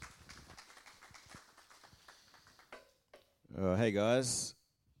Hey guys,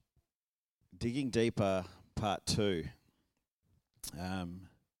 Digging Deeper Part 2. I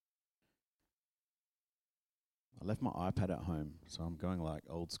left my iPad at home, so I'm going like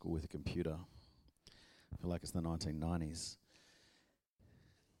old school with a computer. I feel like it's the 1990s.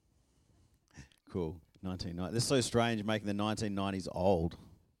 Cool, 1990s. This is so strange making the 1990s old.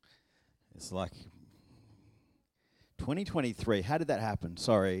 It's like 2023. How did that happen?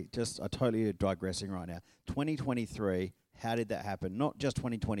 Sorry, I totally digressing right now. 2023. How did that happen? Not just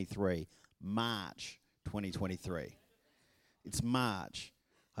 2023, March 2023. It's March.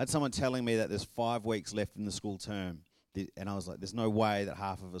 I had someone telling me that there's 5 weeks left in the school term, and I was like, there's no way that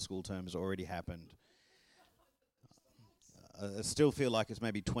half of a school term has already happened. I still feel like it's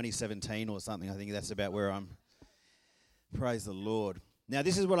maybe 2017 or something. I think that's about where I'm. Praise the Lord. Now,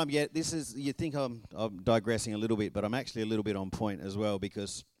 this is what I'm getting. You think I'm digressing a little bit, but I'm actually a little bit on point as well,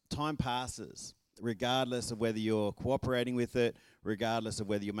 because time passes. Regardless of whether you're cooperating with it, regardless of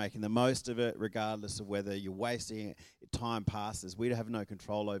whether you're making the most of it, regardless of whether you're wasting it, time passes. We have no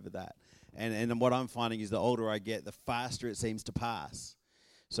control over that. And what I'm finding is the older I get, the faster it seems to pass.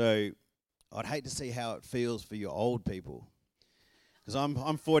 So I'd hate to see how it feels for you old people. Because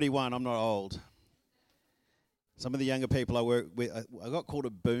I'm 41, I'm not old. Some of the younger people I work with, I got called a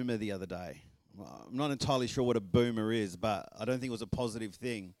boomer the other day. I'm not entirely sure what a boomer is, but I don't think it was a positive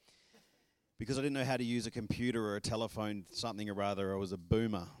thing. Because I didn't know how to use a computer or a telephone, something or other, I was a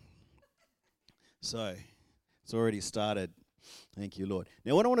boomer. So, it's already started. Thank you, Lord.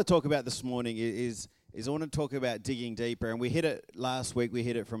 Now, what I want to talk about this morning is I want to talk about digging deeper. And we hit it last week. We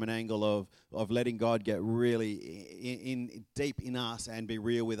hit it from an angle of letting God get really in deep in us and be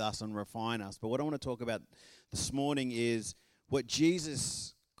real with us and refine us. But what I want to talk about this morning is what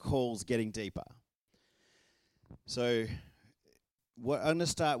Jesus calls getting deeper. So, I'm going to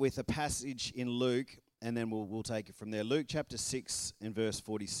start with a passage in Luke, and then we'll take it from there. Luke chapter 6 and verse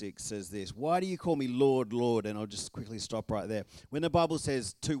 46 says this: "Why do you call me Lord, Lord?" And I'll just quickly stop right there. When the Bible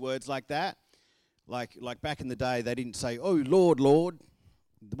says 2 words like that, like back in the day, they didn't say, "Oh, Lord, Lord."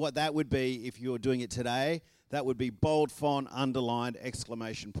 What that would be, if you're doing it today, that would be bold font, underlined,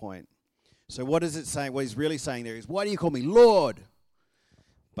 exclamation point. So what is it saying? What he's really saying there is, why do you call me Lord?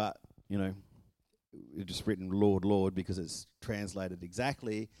 But, it's just written Lord, Lord, because it's translated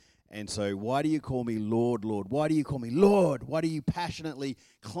exactly. And so why do you call me Lord, Lord? Why do you call me Lord? Why do you passionately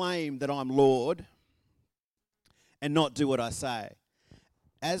claim that I'm Lord and not do what I say?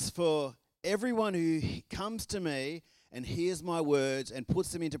 As for everyone who comes to me and hears my words and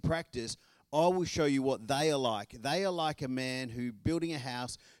puts them into practice, I will show you what they are like. They are like a man who, building a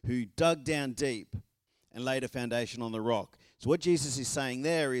house, who dug down deep and laid a foundation on the rock. So what Jesus is saying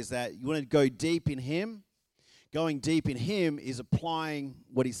there is that you want to go deep in him. Going deep in him is applying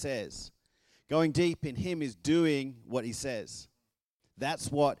what he says. Going deep in him is doing what he says.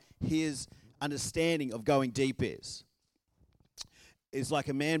 That's what his understanding of going deep is. It's like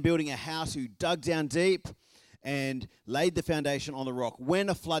a man building a house who dug down deep and laid the foundation on the rock. When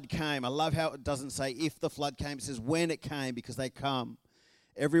a flood came, I love how it doesn't say if the flood came, it says when it came, because they come.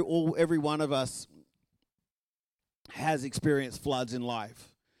 Every one of us has experienced floods in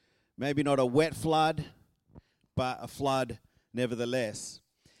life. Maybe not a wet flood, but a flood nevertheless.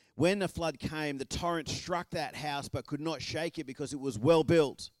 When the flood came, the torrent struck that house but could not shake it because it was well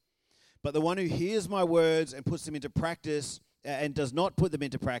built. But the one who hears my words and puts them into practice and does not put them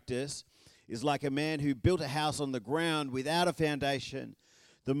into practice is like a man who built a house on the ground without a foundation.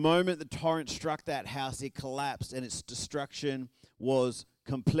 The moment the torrent struck that house, it collapsed and its destruction was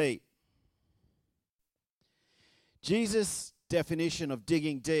complete. Jesus' definition of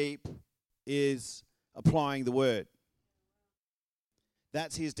digging deep is applying the word.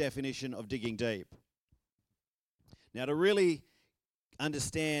 That's his definition of digging deep. Now, to really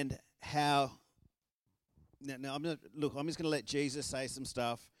understand how... Now I'm just going to let Jesus say some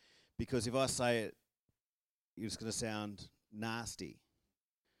stuff, because if I say it, it's going to sound nasty.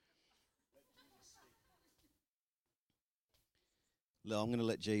 No, I'm going to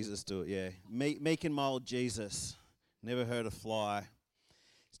let Jesus do it, yeah. Meek and mild Jesus. Never heard a fly.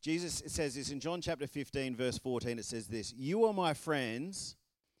 Jesus, it says this in John chapter 15, verse 14, it says this: "You are my friends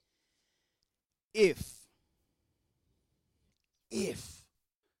if,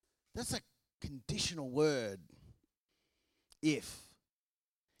 that's a conditional word, if.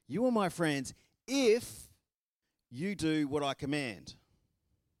 You are my friends if you do what I command."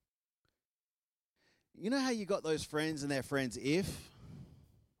 You know how you got those friends and they're friends if?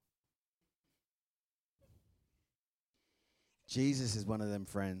 Jesus is one of them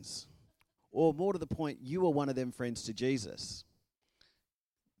friends. Or more to the point, you are one of them friends to Jesus.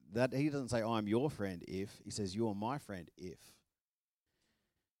 That he doesn't say, I'm your friend if. He says, you're my friend if.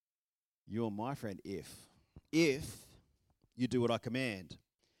 You're my friend if you do what I command.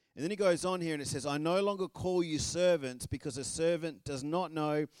 And then he goes on here and it says, I no longer call you servants because a servant does not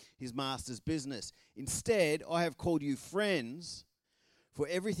know his master's business. Instead, I have called you friends, for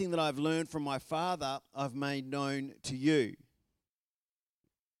everything that I've learned from my Father I've made known to you.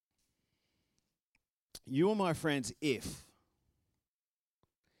 You are my friends if.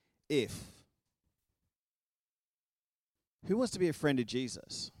 Who wants to be a friend of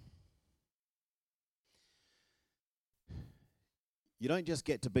Jesus? You don't just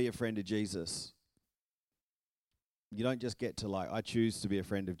get to be a friend of Jesus. You don't just get to I choose to be a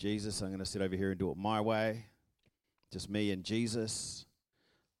friend of Jesus. I'm going to sit over here and do it my way. Just me and Jesus.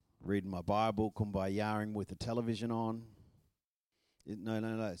 Reading my Bible, kumbayaing with the television on.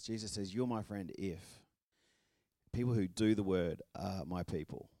 No. Jesus says, you're my friend if. People who do the word are my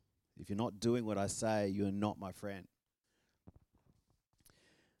people. If you're not doing what I say, you're not my friend.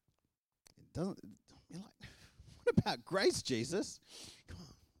 You're like, what about grace, Jesus?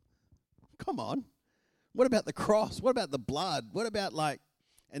 Come on. What about the cross? What about the blood? What about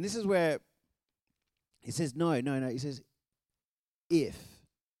and this is where he says, no. He says, if.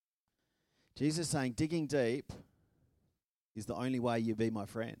 Jesus is saying digging deep is the only way you be my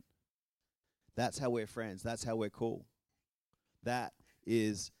friend. That's how we're friends. That's how we're cool. That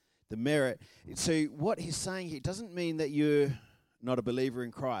is the merit. So what he's saying here doesn't mean that you're not a believer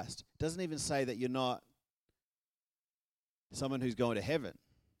in Christ. It doesn't even say that you're not someone who's going to heaven.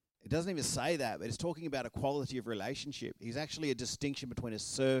 It doesn't even say that, but it's talking about a quality of relationship. He's actually a distinction between a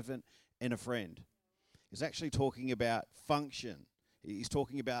servant and a friend. He's actually talking about function. He's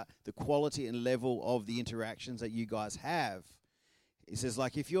talking about the quality and level of the interactions that you guys have. He says,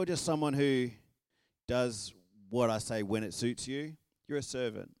 if you're just someone who does what I say when it suits you, you're a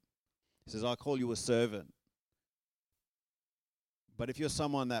servant. He says, I call you a servant. But if you're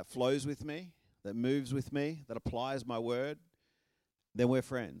someone that flows with me, that moves with me, that applies my word, then we're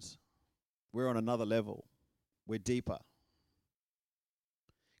friends. We're on another level. We're deeper.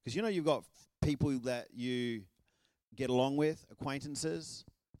 Because you've got people that you get along with, acquaintances,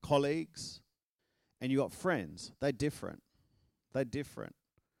 colleagues, and you got friends. They're different.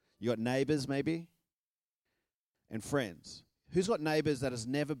 You got neighbors maybe, and friends. Who's got neighbors that has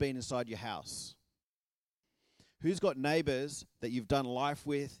never been inside your house? Who's got neighbors that you've done life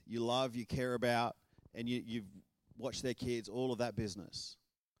with, you love, you care about, and you've watched their kids, all of that business?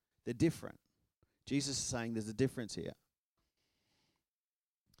 They're different. Jesus is saying there's a difference here.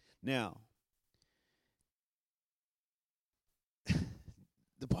 Now,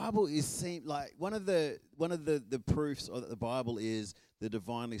 the Bible seems like one of the proofs of the Bible is the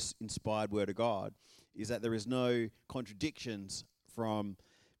divinely inspired Word of God, is that there is no contradictions from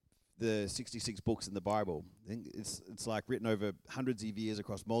the 66 books in the Bible. I think it's written over hundreds of years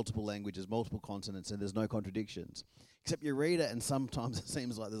across multiple languages, multiple continents, and there's no contradictions. Except you read it, and sometimes it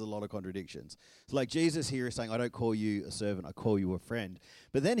seems like there's a lot of contradictions. So Jesus here is saying, I don't call you a servant, I call you a friend.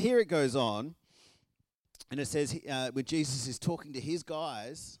 But then here it goes on, and it says, when Jesus is talking to his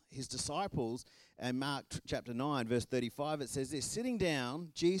guys, his disciples, and Mark chapter 9, verse 35, it says this, sitting down,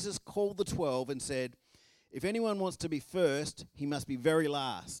 Jesus called the 12 and said, if anyone wants to be first, he must be very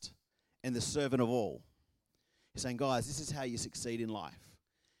last and the servant of all. He's saying, guys, this is how you succeed in life.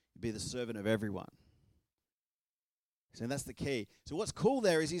 You be the servant of everyone. He's saying that's the key. So what's cool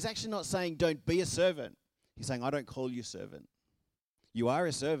there is he's actually not saying don't be a servant. He's saying, I don't call you servant. You are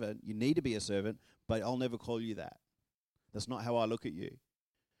a servant. You need to be a servant, but I'll never call you that. That's not how I look at you.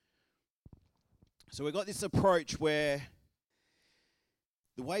 So we've got this approach where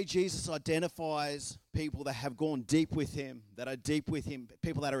the way Jesus identifies people that have gone deep with him,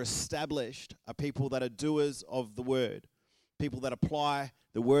 people that are established, are people that are doers of the word, people that apply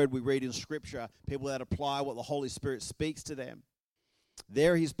the word we read in Scripture, people that apply what the Holy Spirit speaks to them.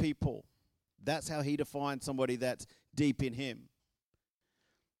 They're his people. That's how he defines somebody that's deep in him.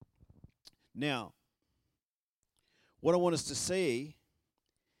 Now, what I want us to see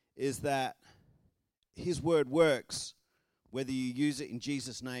is that his word works whether you use it in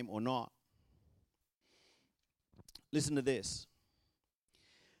Jesus' name or not. Listen to this.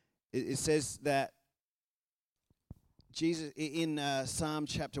 It says that Jesus, in Psalm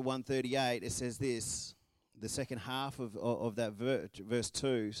chapter 138, it says this, the second half of that verse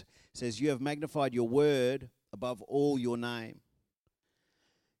 2, says, you have magnified your word above all your name.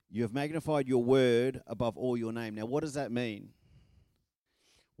 You have magnified your word above all your name. Now, what does that mean?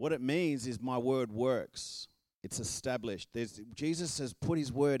 What it means is my word works. It's established. Jesus has put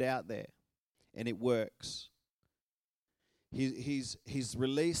his word out there, and it works. He's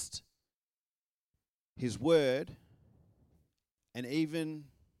released his word, and even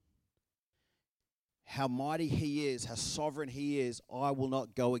how mighty he is, how sovereign he is. I will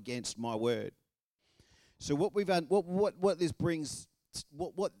not go against my word. So what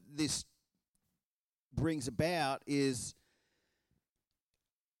this brings about is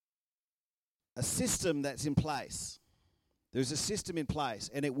a system that's in place. There's a system in place,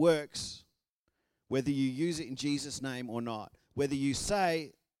 and it works whether you use it in Jesus' name or not. Whether you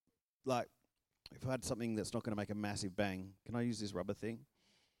say, like, if I had something that's not going to make a massive bang, can I use this rubber thing?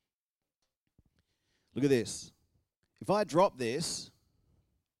 Look at this. If I drop this,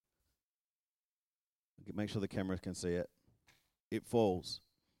 make sure the camera can see it, it falls.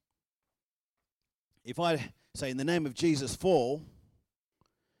 If I say, in the name of Jesus, fall,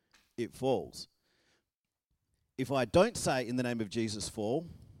 it falls. If I don't say, in the name of Jesus, fall,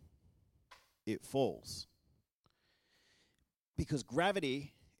 it falls. Because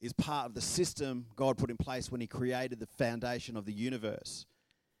gravity is part of the system God put in place when he created the foundation of the universe.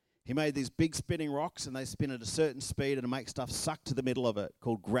 He made these big spinning rocks, and they spin at a certain speed, and it makes stuff suck to the middle of it,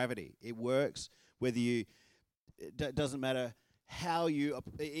 called gravity. It works whether you, it doesn't matter how you,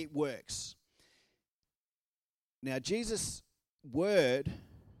 it works. Now, Jesus' word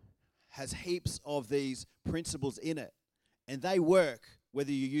has heaps of these principles in it, and they work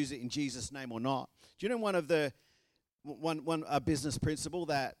whether you use it in Jesus' name or not. Do you know one business principle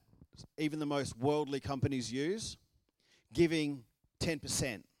that even the most worldly companies use? Giving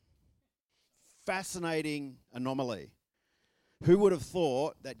 10%. Fascinating anomaly. Who would have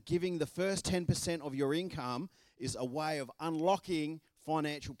thought that giving the first 10% of your income is a way of unlocking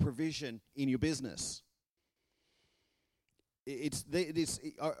financial provision in your business?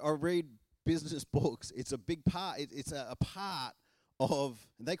 I read business books. It's a big part. It's a part of,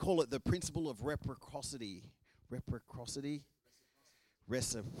 they call it the principle of reciprocity. Reciprocity?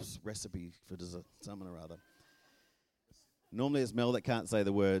 Recipe for something or other. Normally it's Mel that can't say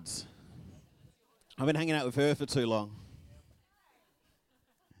the words. I've been hanging out with her for too long.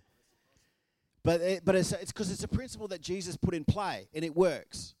 But it's because it's a principle that Jesus put in play, and it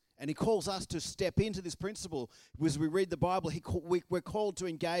works. And he calls us to step into this principle. As we read the Bible, we're called to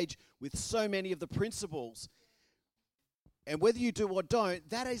engage with so many of the principles. And whether you do or don't,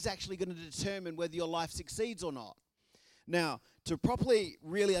 that is actually going to determine whether your life succeeds or not. Now, to properly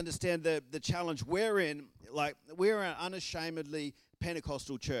really understand the challenge we're in, like, we're an unashamedly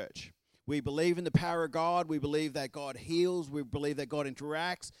Pentecostal church. We believe in the power of God. We believe that God heals. We believe that God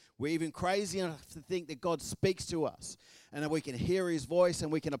interacts. We're even crazy enough to think that God speaks to us and that we can hear his voice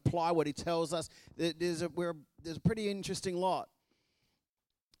and we can apply what he tells us. There's a pretty interesting lot.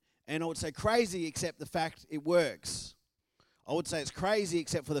 And I would say crazy except the fact it works. I would say it's crazy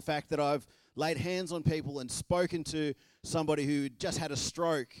except for the fact that I've laid hands on people and spoken to somebody who just had a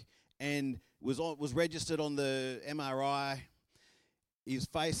stroke and was registered on the MRI. His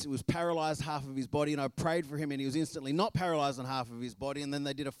face was paralyzed, half of his body, and I prayed for him, and he was instantly not paralyzed on half of his body. And then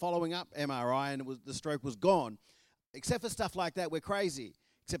they did a following up MRI, and the stroke was gone. Except for stuff like that, we're crazy.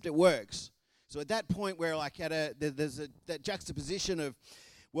 Except it works. So at that point, we're like there's that juxtaposition of,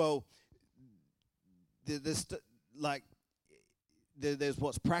 well, there's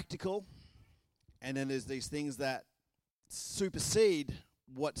what's practical, and then there's these things that supersede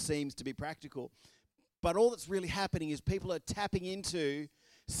what seems to be practical. But all that's really happening is people are tapping into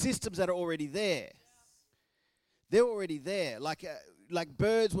systems that are already there. They're already there. Like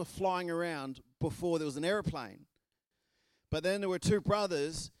birds were flying around before there was an airplane. But then there were two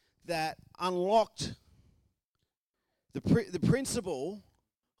brothers that unlocked the principle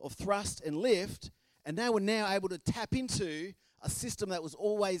of thrust and lift, and they were now able to tap into a system that was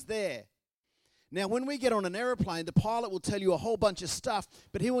always there. Now, when we get on an aeroplane, the pilot will tell you a whole bunch of stuff,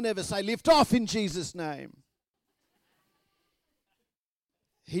 but he will never say, lift off in Jesus' name.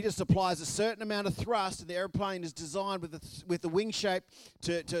 He just applies a certain amount of thrust, and the airplane is designed with the wing shape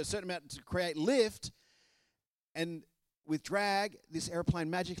to a certain amount to create lift. And with drag, this airplane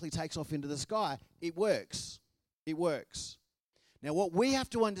magically takes off into the sky. It works. It works. Now, what we have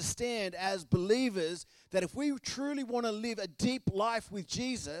to understand as believers, that if we truly want to live a deep life with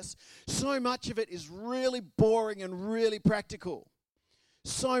Jesus, so much of it is really boring and really practical.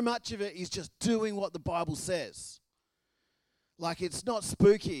 So much of it is just doing what the Bible says. Like, it's not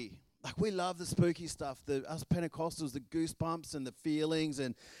spooky. Like, we love the spooky stuff. Us Pentecostals, the goosebumps and the feelings,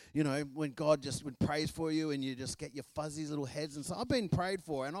 and, you know, when God just prays for you and you just get your fuzzy little heads. And so I've been prayed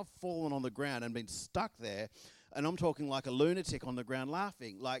for, and I've fallen on the ground and been stuck there. And I'm talking like a lunatic on the ground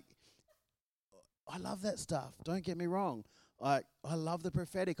laughing. Like, I love that stuff. Don't get me wrong. I love the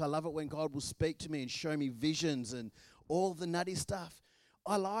prophetic. I love it when God will speak to me and show me visions and all the nutty stuff.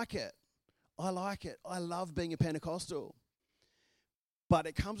 I like it. I like it. I love being a Pentecostal. But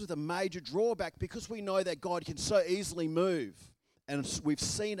it comes with a major drawback because we know that God can so easily move. And we've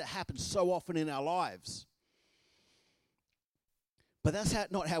seen it happen so often in our lives. But that's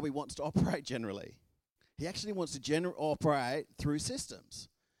not how he wants to operate generally. He actually wants to operate through systems.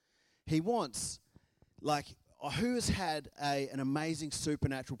 He wants, who has had an amazing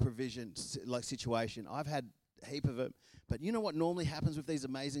supernatural provision situation? I've had a heap of it. But you know what normally happens with these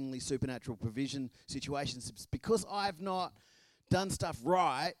amazingly supernatural provision situations? It's because I've not done stuff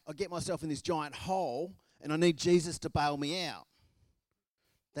right, I get myself in this giant hole and I need Jesus to bail me out.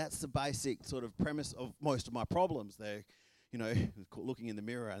 That's the basic sort of premise of most of my problems. They're, looking in the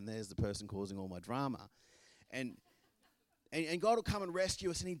mirror and there's the person causing all my drama. And God will come and rescue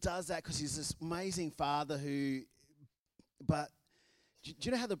us, and he does that because he's this amazing father but do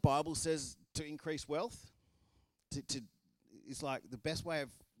you know how the Bible says to increase wealth? It's like the best way of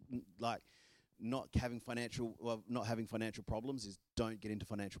not having financial problems is don't get into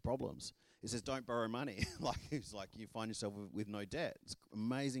financial problems. It says don't borrow money. It's like you find yourself with no debt. It's an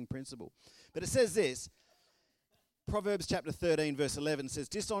amazing principle. But it says this, Proverbs chapter 13 verse 11 says,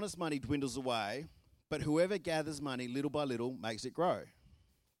 dishonest money dwindles away, but whoever gathers money little by little makes it grow.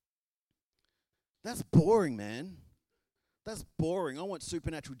 That's boring, man. That's boring. I want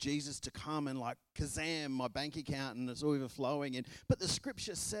supernatural Jesus to come and kazam my bank account and it's all overflowing. But the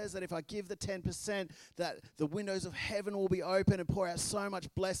scripture says that if I give the 10%, that the windows of heaven will be open and pour out so much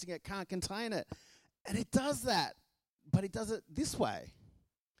blessing it can't contain it. And it does that, but it does it this way.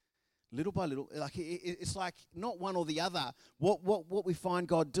 Little by little, it's like not one or the other. What we find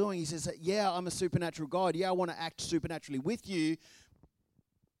God doing, he says that, yeah, I'm a supernatural God. Yeah, I want to act supernaturally with you.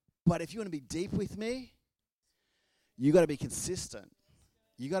 But if you want to be deep with me, you got to be consistent.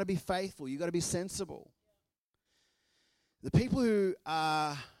 You got to be faithful. You got to be sensible. The people who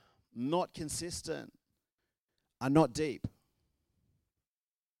are not consistent are not deep.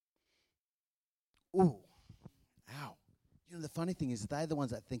 Ooh, ow. The funny thing is they're the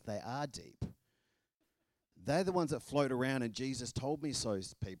ones that think they are deep. They're the ones that float around and Jesus told me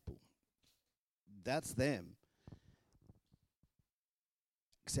so's people. That's them.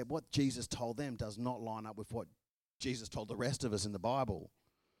 Except what Jesus told them does not line up with what Jesus told the rest of us in the Bible.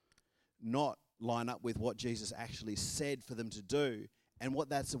 Not line up with what Jesus actually said for them to do. And what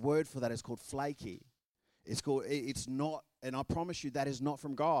that's a word for that is called flaky. It's not, and I promise you that is not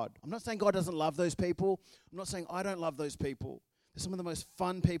from God. I'm not saying God doesn't love those people. I'm not saying I don't love those people. They're some of the most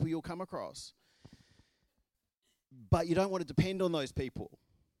fun people you'll come across. But you don't want to depend on those people.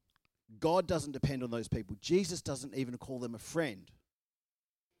 God doesn't depend on those people. Jesus doesn't even call them a friend.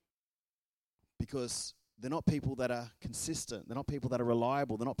 Because they're not people that are consistent. They're not people that are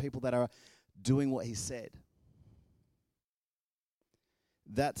reliable. They're not people that are doing what he said.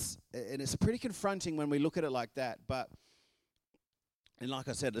 And it's pretty confronting when we look at it like that. And like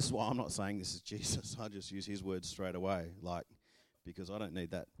I said, this is why I'm not saying this is Jesus. I just use his words straight away, because I don't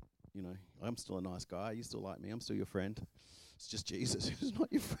need that. I'm still a nice guy. You still like me. I'm still your friend. It's just Jesus who's not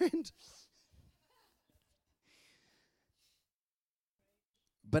your friend.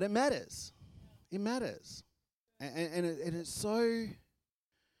 But it matters. It matters. And it's so...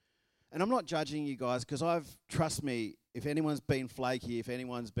 And I'm not judging you guys because trust me, if anyone's been flaky, if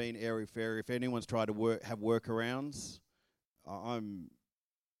anyone's been airy-fairy, if anyone's tried to have workarounds, I'm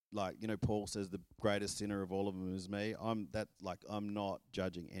Paul says the greatest sinner of all of them is me. I'm not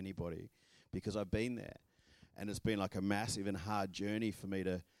judging anybody because I've been there. And it's been a massive and hard journey for me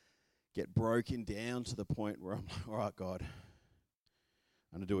to get broken down to the point where I'm like, all right, God,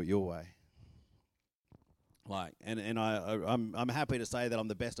 I'm going to do it your way. I'm happy to say that I'm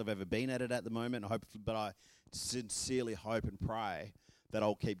the best I've ever been at it at the moment. But I sincerely hope and pray that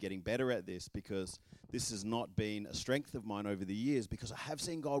I'll keep getting better at this because this has not been a strength of mine over the years because I have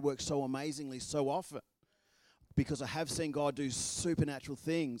seen God work so amazingly so often. Because I have seen God do supernatural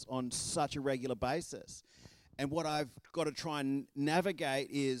things on such a regular basis. And what I've got to try and navigate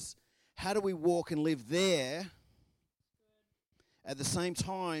is how do we walk and live there at the same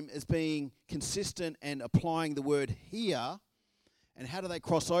time as being consistent and applying the word here, and how do they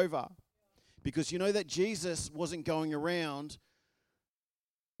cross over? Because you know that Jesus wasn't going around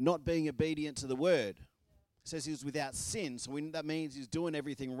not being obedient to the word. It says he was without sin, so that means he's doing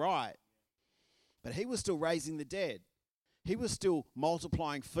everything right. But he was still raising the dead. He was still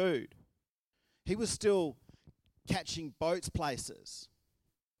multiplying food. He was still catching boats places.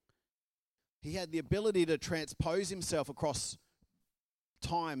 He had the ability to transpose himself across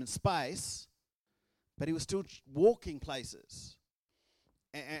time and space, but he was still walking places.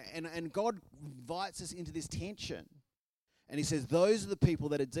 And God invites us into this tension And he says, those are the people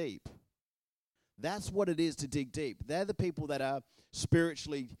that are deep. That's what it is to dig deep. They're the people that are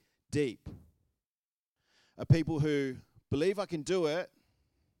spiritually deep. Are people who believe I can do it,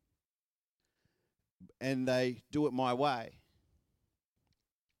 and they do it my way.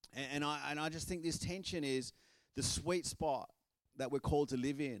 And I just think this tension is the sweet spot that we're called to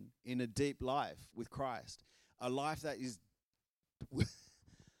live in a deep life with Christ. A life that is...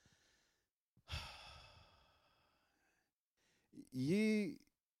 we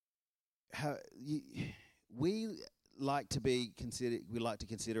like to be considered. We like to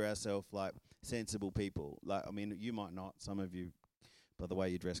consider ourselves like sensible people. Like, I mean, you might not. Some of you, by the way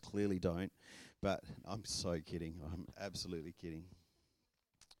you dress, clearly don't. But I'm so kidding. I'm absolutely kidding.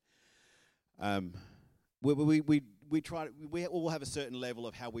 We try. We all have a certain level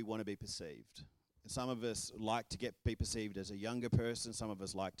of how we want to be perceived. Some of us like to be perceived as a younger person. Some of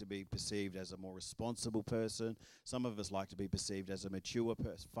us like to be perceived as a more responsible person. Some of us like to be perceived as a mature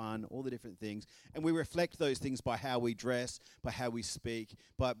person, fun, all the different things. And we reflect those things by how we dress, by how we speak,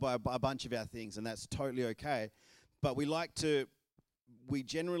 by a bunch of our things, and that's totally okay. But we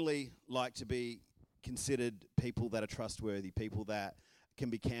generally like to be considered people that are trustworthy, people that can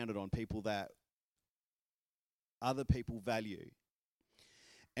be counted on, people that other people value.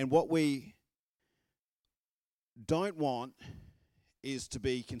 And what we don't want is to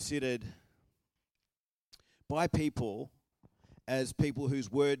be considered by people as people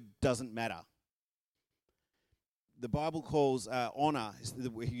whose word doesn't matter. The Bible calls honor,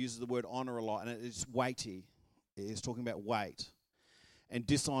 he uses the word honor a lot, and it's weighty. It's talking about weight. And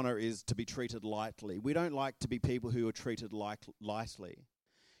dishonor is to be treated lightly. We don't like to be people who are treated lightly.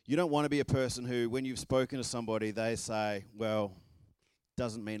 You don't want to be a person who, when you've spoken to somebody, they say, well,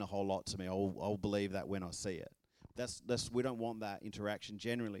 doesn't mean a whole lot to me. I'll believe that when I see it. We don't want that interaction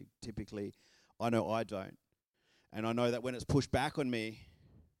generally. Typically, I know I don't. And I know that when it's pushed back on me,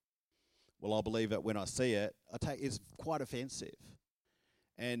 well, I'll believe it when I see it. It's quite offensive.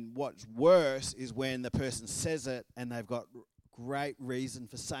 And what's worse is when the person says it and they've got great reason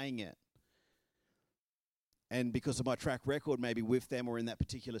for saying it. And because of my track record, maybe with them or in that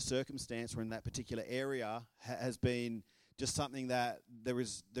particular circumstance or in that particular area, has been just something that there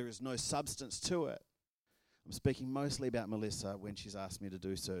is no substance to it. I'm speaking mostly about Melissa when she's asked me to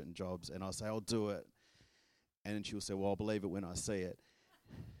do certain jobs, and I'll say, I'll do it. And then she'll say, well, I'll believe it when I see it.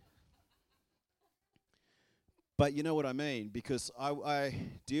 But you know what I mean, because I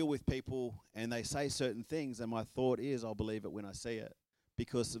deal with people and they say certain things, and my thought is, I'll believe it when I see it,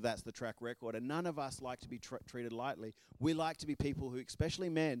 because that's the track record. And none of us like to be treated lightly. We like to be people who, especially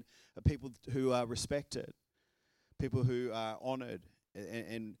men, are people who are respected, people who are honored,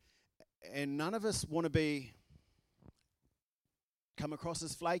 and none of us want to come across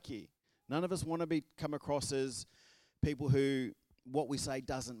as flaky. None of us want to come across as people who what we say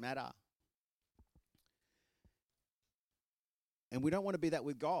doesn't matter. And we don't want to be that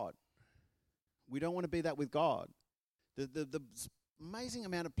with God. We don't want to be that with God. The amazing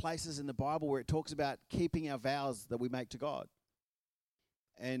amount of places in the Bible where it talks about keeping our vows that we make to God.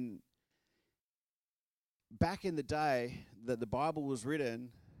 And back in the day that the Bible was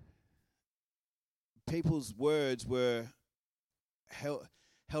written, people's words were held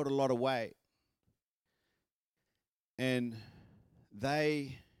a lot of weight. And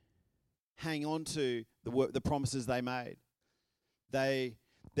they hang on to the promises they made.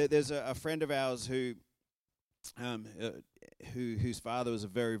 There's a friend of ours whose father was a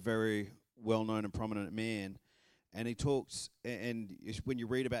very, very well-known and prominent man, and he talks. And when you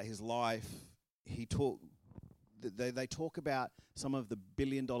read about his life, they talk about some of the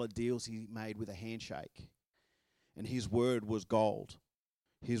billion-dollar deals he made with a handshake, and his word was gold.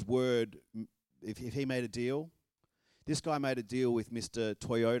 His word, if he made a deal, this guy made a deal with Mr.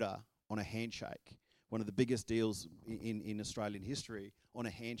 Toyota on a handshake. One of the biggest deals in Australian history on a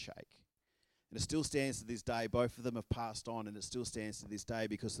handshake. And it still stands to this day. Both of them have passed on, and it still stands to this day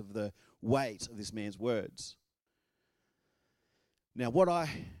because of the weight of this man's words. Now, what I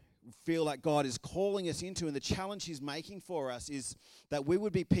feel like God is calling us into, and the challenge he's making for us, is that we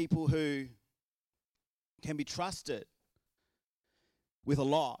would be people who can be trusted with a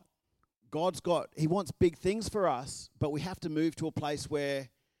lot. He wants big things for us, but we have to move to a place where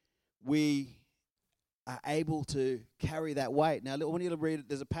we are able to carry that weight. Now, I want you to read it.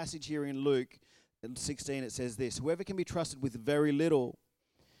 There's a passage here in Luke 16. It says this: whoever can be trusted with very little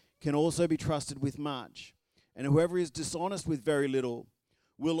can also be trusted with much. And whoever is dishonest with very little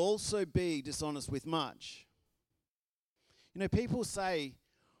will also be dishonest with much. You know, people say,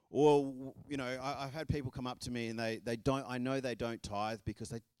 or, you know, I've had people come up to me and I know they don't tithe because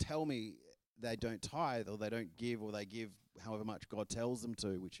they tell me they don't tithe, or they don't give, or they give however much God tells them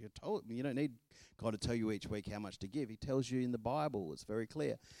to, which you don't need God to tell you each week how much to give. He tells you in the Bible. It's very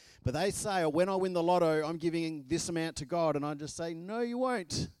clear. But they say, when I win the lotto, I'm giving this amount to God. And I just say, no, you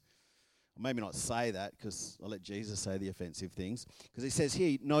won't. Or maybe not say that, because I'll let Jesus say the offensive things. Because he says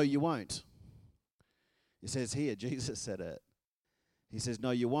here, no, you won't. He says here, Jesus said it. He says,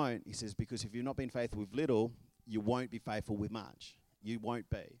 no, you won't. He says, because if you've not been faithful with little, you won't be faithful with much. You won't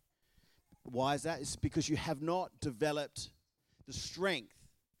be. Why is that? It's because you have not developed the strength.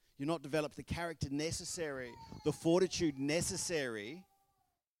 You've not developed the character necessary, the fortitude necessary.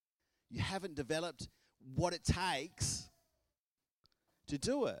 You haven't developed what it takes to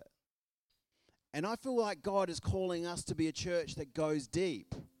do it. And I feel like God is calling us to be a church that goes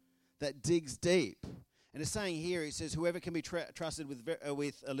deep, that digs deep. And it's saying here, he says, whoever can be trusted with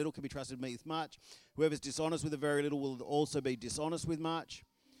a little can be trusted with much. Whoever's dishonest with a very little will also be dishonest with much.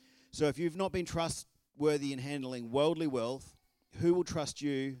 So if you've not been trustworthy in handling worldly wealth, who will trust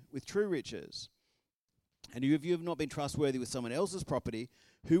you with true riches? And if you have not been trustworthy with someone else's property,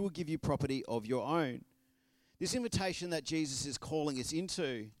 who will give you property of your own? This invitation that Jesus is calling us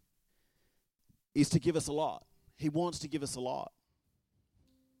into is to give us a lot. He wants to give us a lot.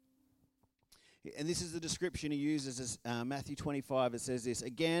 And this is the description he uses as Matthew 25. It says this,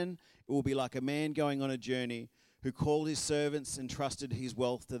 again, it will be like a man going on a journey who called his servants and trusted his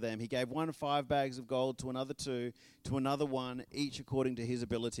wealth to them. He gave one 5 bags of gold, to another 2, to another 1, each according to his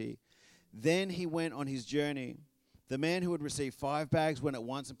ability. Then he went on his journey. The man who had received 5 bags went at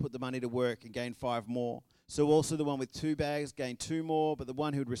once and put the money to work and gained 5 more. So also the one with 2 bags gained 2 more, but the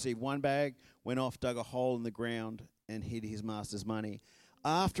one who had received 1 bag went off, dug a hole in the ground, and hid his master's money.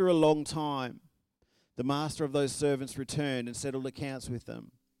 After a long time, the master of those servants returned and settled accounts with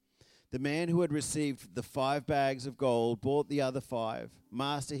them. The man who had received the 5 bags of gold bought the other 5.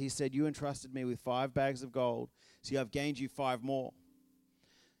 Master, he said, you entrusted me with 5 bags of gold, so I've gained you 5 more.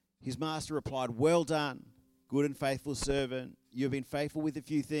 His master replied, well done, good and faithful servant. You have been faithful with a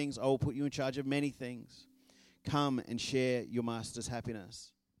few things. I will put you in charge of many things. Come and share your master's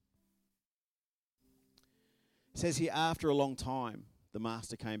happiness. It says here, after a long time, the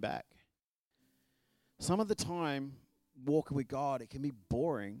master came back. Some of the time, walking with God, it can be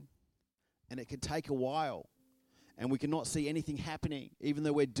boring. And it can take a while. And we cannot see anything happening, even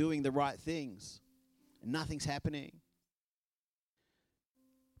though we're doing the right things. And nothing's happening.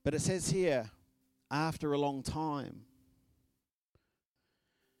 But it says here, after a long time.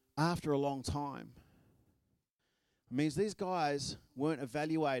 After a long time. It means these guys weren't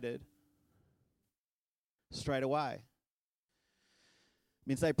evaluated straight away. It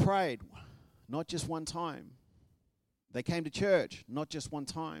means they prayed, not just one time. They came to church, not just one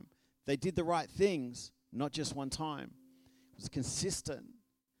time. They did the right things, not just one time. It was a consistent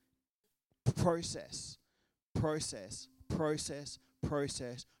process,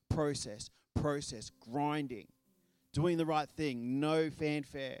 grinding, doing the right thing, no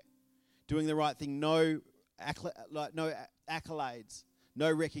fanfare, doing the right thing, no accolades,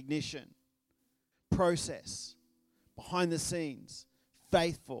 no recognition, process, behind the scenes,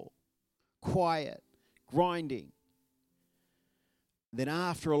 faithful, quiet, grinding. Then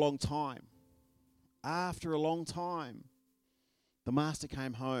after a long time, the master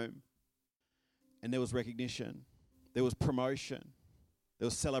came home and there was recognition, there was promotion, there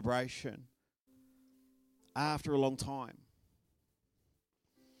was celebration. After a long time.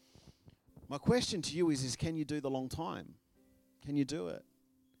 My question to you is can you do the long time? Can you do it?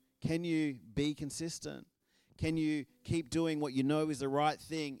 Can you be consistent? Can you keep doing what you know is the right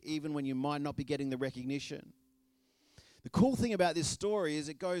thing even when you might not be getting the recognition? The cool thing about this story is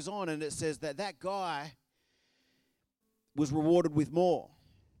it goes on and it says that guy was rewarded with more.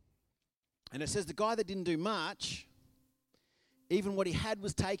 And it says the guy that didn't do much, even what he had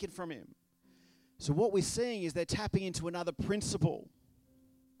was taken from him. So what we're seeing is they're tapping into another principle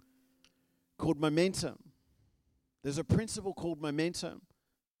called momentum. There's a principle called momentum.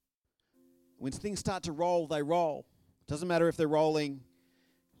 When things start to roll, they roll. Doesn't matter if they're rolling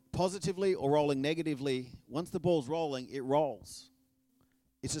positively or rolling negatively. Once the ball's rolling, it rolls.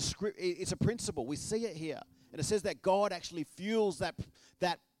 It's a principle. We see it here. And it says that God actually fuels that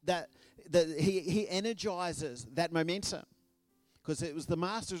he energizes that momentum. Because it was the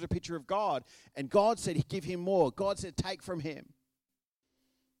master as a picture of God. And God said he'd give him more. God said take from him.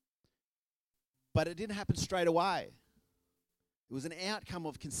 But it didn't happen straight away. It was an outcome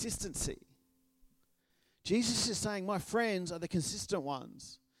of consistency. Jesus is saying, my friends are the consistent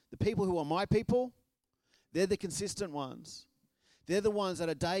ones. The people who are my people, they're the consistent ones. They're the ones that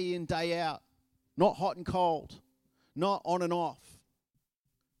are day in, day out. Not hot and cold. Not on and off.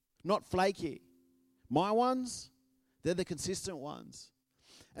 Not flaky. My ones, They're the consistent ones.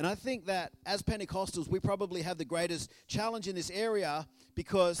 And I think that as Pentecostals, we probably have the greatest challenge in this area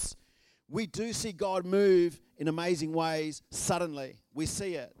because we do see God move in amazing ways suddenly. We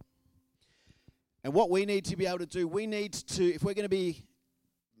see it. And what we need to be able to do, we need to, if we're going to be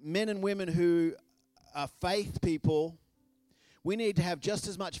men and women who are faith people, we need to have just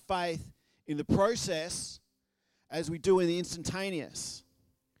as much faith in the process as we do in the instantaneous.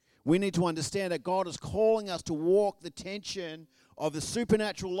 We need to understand that God is calling us to walk the tension of the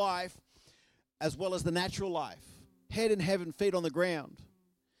supernatural life as well as the natural life. Head in heaven, feet on the ground.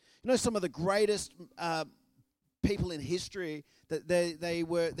 You know, some of the greatest people in history, that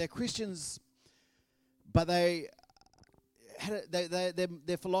they're Christians, but their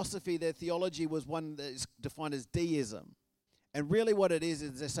philosophy, their theology was one that is defined as deism. And really what it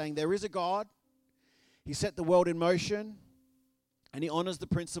is they're saying there is a God, he set the world in motion, and he honors the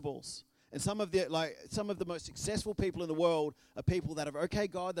principles. And some of the most successful people in the world are people that have, okay,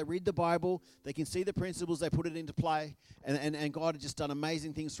 God, they read the Bible, they can see the principles, they put it into play, and God has just done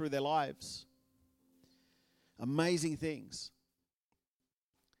amazing things through their lives. Amazing things.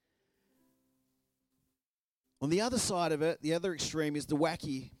 On the other side of it, the other extreme is the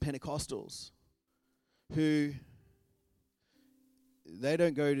wacky Pentecostals, who they've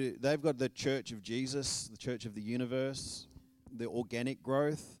got the Church of Jesus, the Church of the universe, the organic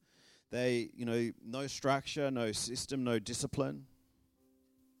growth. They, no structure, no system, no discipline.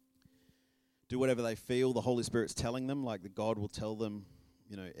 Do whatever they feel the Holy Spirit's telling them, like the God will tell them,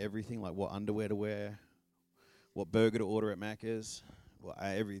 everything, like what underwear to wear, what burger to order at Macca's,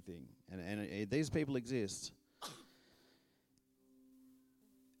 everything. And these people exist.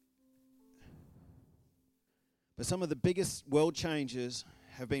 But some of the biggest world changes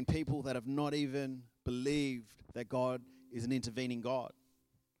have been people that have not even believed that God is an intervening God.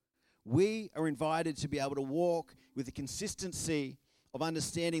 We are invited to be able to walk with the consistency of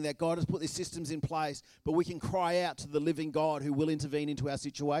understanding that God has put these systems in place, but we can cry out to the living God who will intervene into our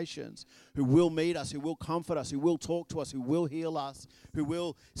situations, who will meet us, who will comfort us, who will talk to us, who will heal us, who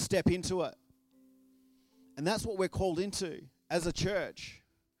will step into it. And that's what we're called into as a church.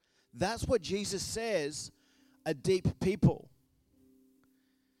 That's what Jesus says are deep people.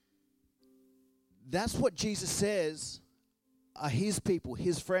 That's what Jesus says are his people,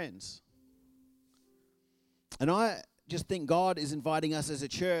 his friends. And I just think God is inviting us as a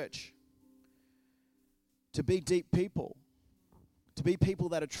church to be deep people, to be people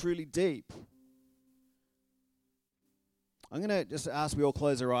that are truly deep. I'm going to just ask we all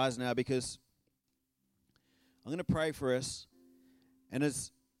close our eyes now, because I'm going to pray for us. And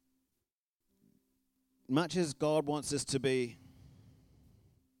as much as God wants us to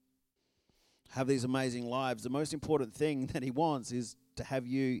have these amazing lives, the most important thing that he wants is to have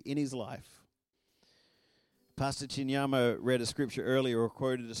you in his life. Pastor Chinyama read a scripture earlier, or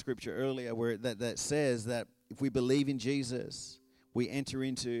quoted a scripture earlier, where that says that if we believe in Jesus, we enter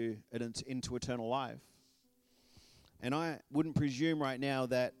into eternal life. And I wouldn't presume right now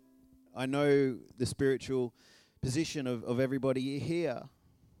that I know the spiritual position of everybody here.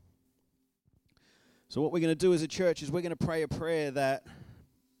 So what we're going to do as a church is we're going to pray a prayer that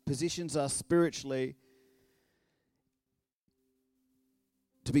positions us spiritually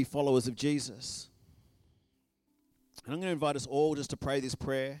to be followers of Jesus. And I'm going to invite us all just to pray this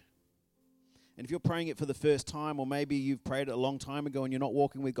prayer. And if you're praying it for the first time, or maybe you've prayed it a long time ago and you're not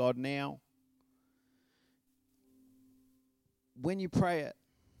walking with God now, when you pray it,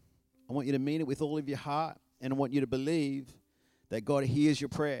 I want you to mean it with all of your heart, and I want you to believe that God hears your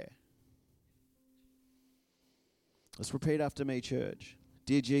prayer. Let's repeat after me, church.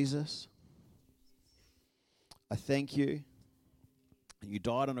 Dear Jesus, I thank you. You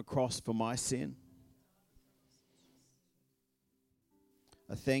died on a cross for my sin.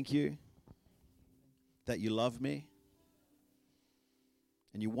 I thank you that you love me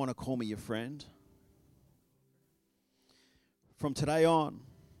and you want to call me your friend. From today on,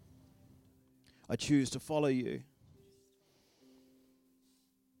 I choose to follow you.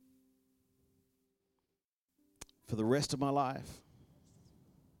 For the rest of my life.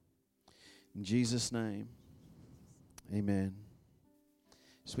 In Jesus' name, amen.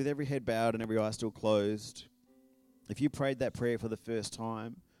 Just with every head bowed and every eye still closed, if you prayed that prayer for the first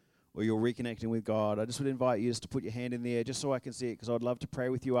time, or you're reconnecting with God, I just would invite you just to put your hand in the air just so I can see it, because I'd love to pray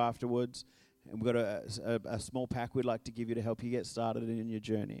with you afterwards. And we've got a small pack we'd like to give you to help you get started in your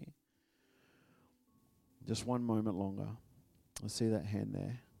journey. Just one moment longer. I see that hand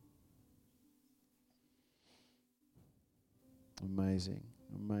there. Amazing,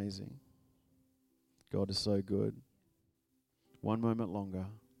 amazing. God is so good. One moment longer.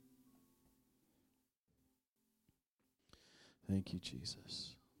 Thank you,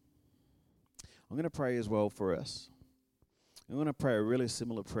 Jesus. I'm going to pray as well for us. I'm going to pray a really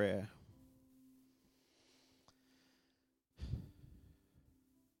similar prayer.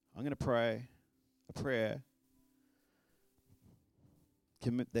 I'm going to pray a prayer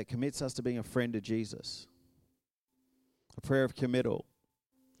that commits us to being a friend of Jesus. A prayer of committal,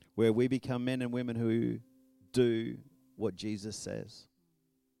 where we become men and women who do what Jesus says.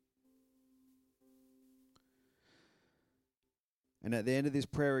 And at the end of this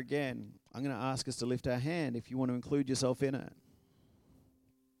prayer again, I'm going to ask us to lift our hand if you want to include yourself in it.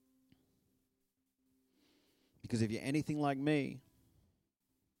 Because if you're anything like me,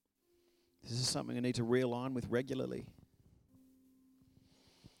 this is something I need to realign with regularly.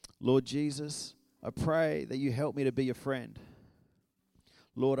 Lord Jesus, I pray that you help me to be a friend.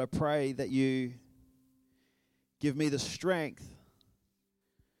 Lord, I pray that you give me the strength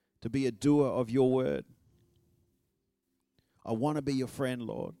to be a doer of your word. I want to be your friend,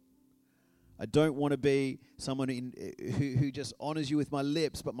 Lord. I don't want to be someone who just honors you with my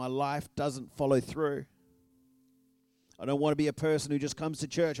lips, but my life doesn't follow through. I don't want to be a person who just comes to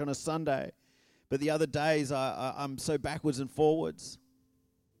church on a Sunday, but the other days I'm so backwards and forwards.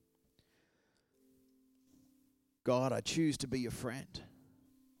 God, I choose to be your friend.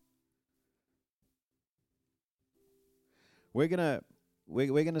 We're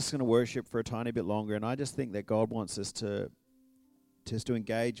just gonna worship for a tiny bit longer, and I just think that God wants us to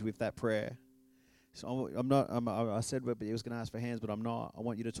engage with that prayer. So I said that he was going to ask for hands, but I'm not. I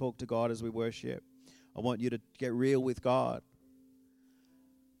want you to talk to God as we worship. I want you to get real with God.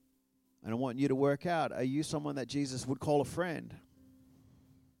 And I want you to work out, are you someone that Jesus would call a friend?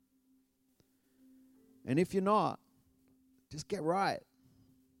 And if you're not, just get right.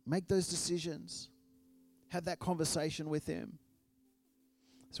 Make those decisions. Have that conversation with him.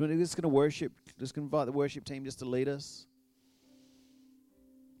 So we're just going to worship, just going to invite the worship team just to lead us.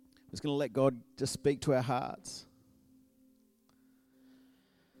 We're just going to let God just speak to our hearts.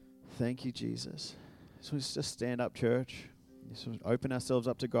 Thank you, Jesus. So let's just stand up, church. Just open ourselves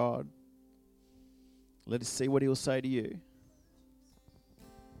up to God. Let us see what he'll say to you.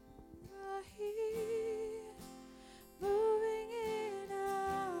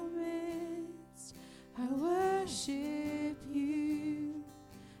 I worship you.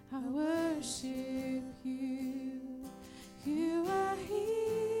 I worship you. You are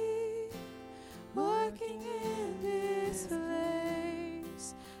here, working in this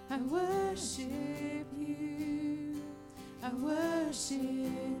place. I worship